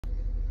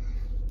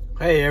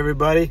Hey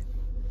everybody,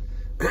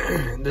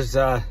 this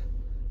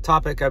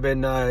topic I've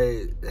been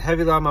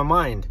heavily on my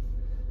mind.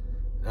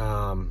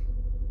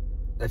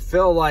 I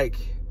feel like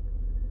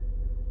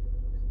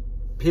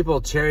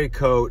people cherry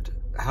coat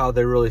how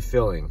they're really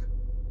feeling.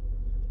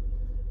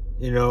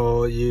 You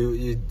know,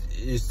 you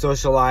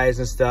socialize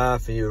and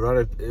stuff, and you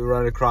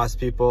run across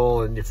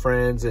people and your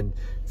friends and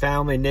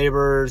family,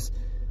 neighbors,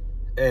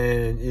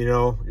 and you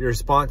know your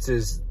response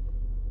is,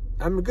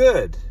 "I'm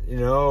good," you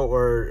know,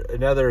 or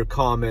another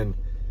common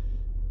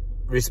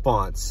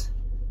response,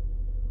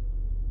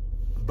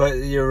 but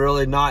you're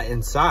really not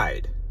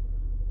inside.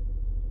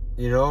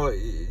 You know,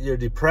 you're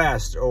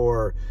depressed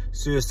or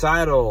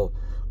suicidal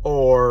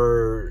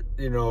or,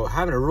 you know,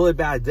 having a really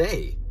bad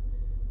day.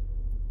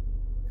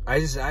 I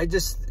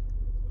just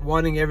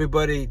wanting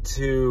everybody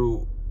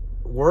to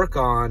work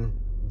on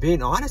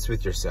being honest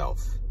with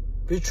yourself.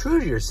 Be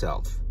true to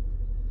yourself.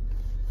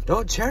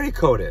 Don't cherry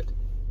coat it.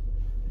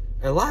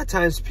 And a lot of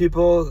times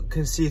people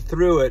can see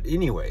through it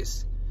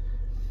anyways.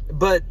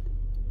 But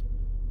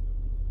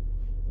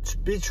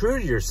be true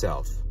to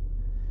yourself.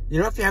 You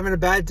know, if you're having a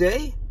bad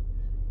day,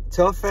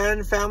 tell a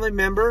friend, family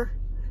member,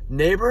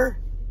 neighbor,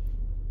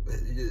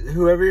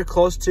 whoever you're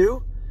close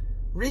to,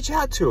 reach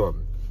out to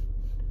them.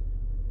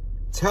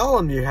 Tell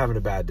them you're having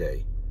a bad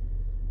day.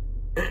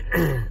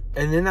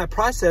 And in that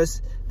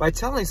process, by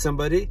telling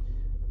somebody,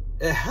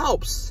 it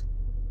helps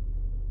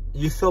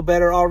you feel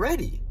better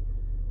already.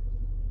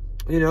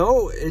 You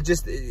know, it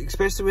just,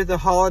 especially with the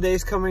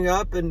holidays coming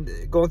up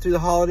and going through the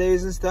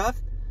holidays and stuff,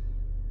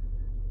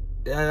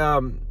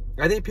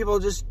 I think people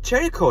just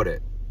cherry coat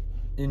it,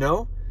 you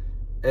know,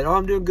 and oh,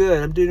 I'm doing good,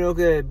 I'm doing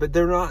okay, but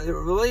they're not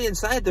really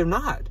inside. They're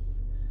not.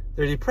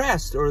 They're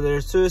depressed, or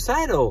they're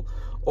suicidal,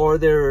 or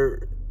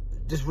they're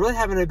just really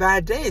having a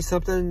bad day.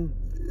 Something,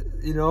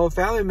 you know, a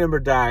family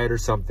member died or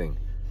something.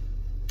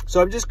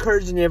 So I'm just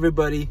encouraging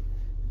everybody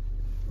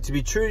to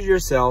be true to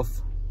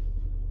yourself.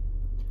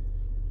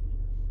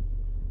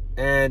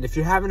 And if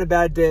you're having a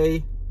bad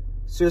day,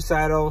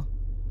 suicidal,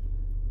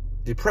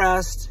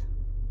 depressed,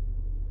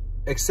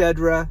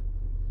 etc.,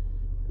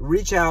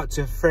 reach out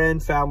to a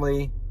friend,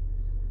 family,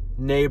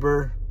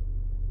 neighbor,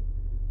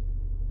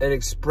 and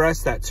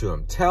express that to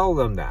them. Tell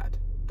them that.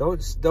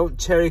 Don't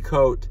cherry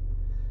coat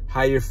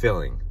how you're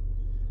feeling.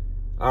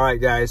 All right,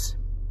 guys.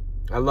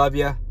 I love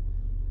you.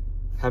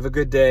 Have a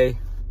good day.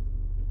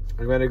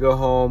 I'm going to go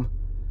home.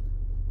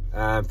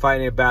 I'm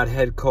fighting a bad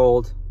head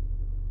cold.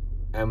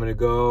 I'm going to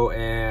go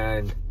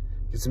and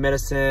get some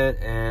medicine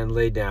and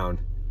lay down.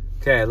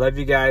 Okay, I love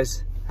you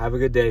guys. Have a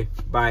good day.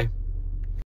 Bye.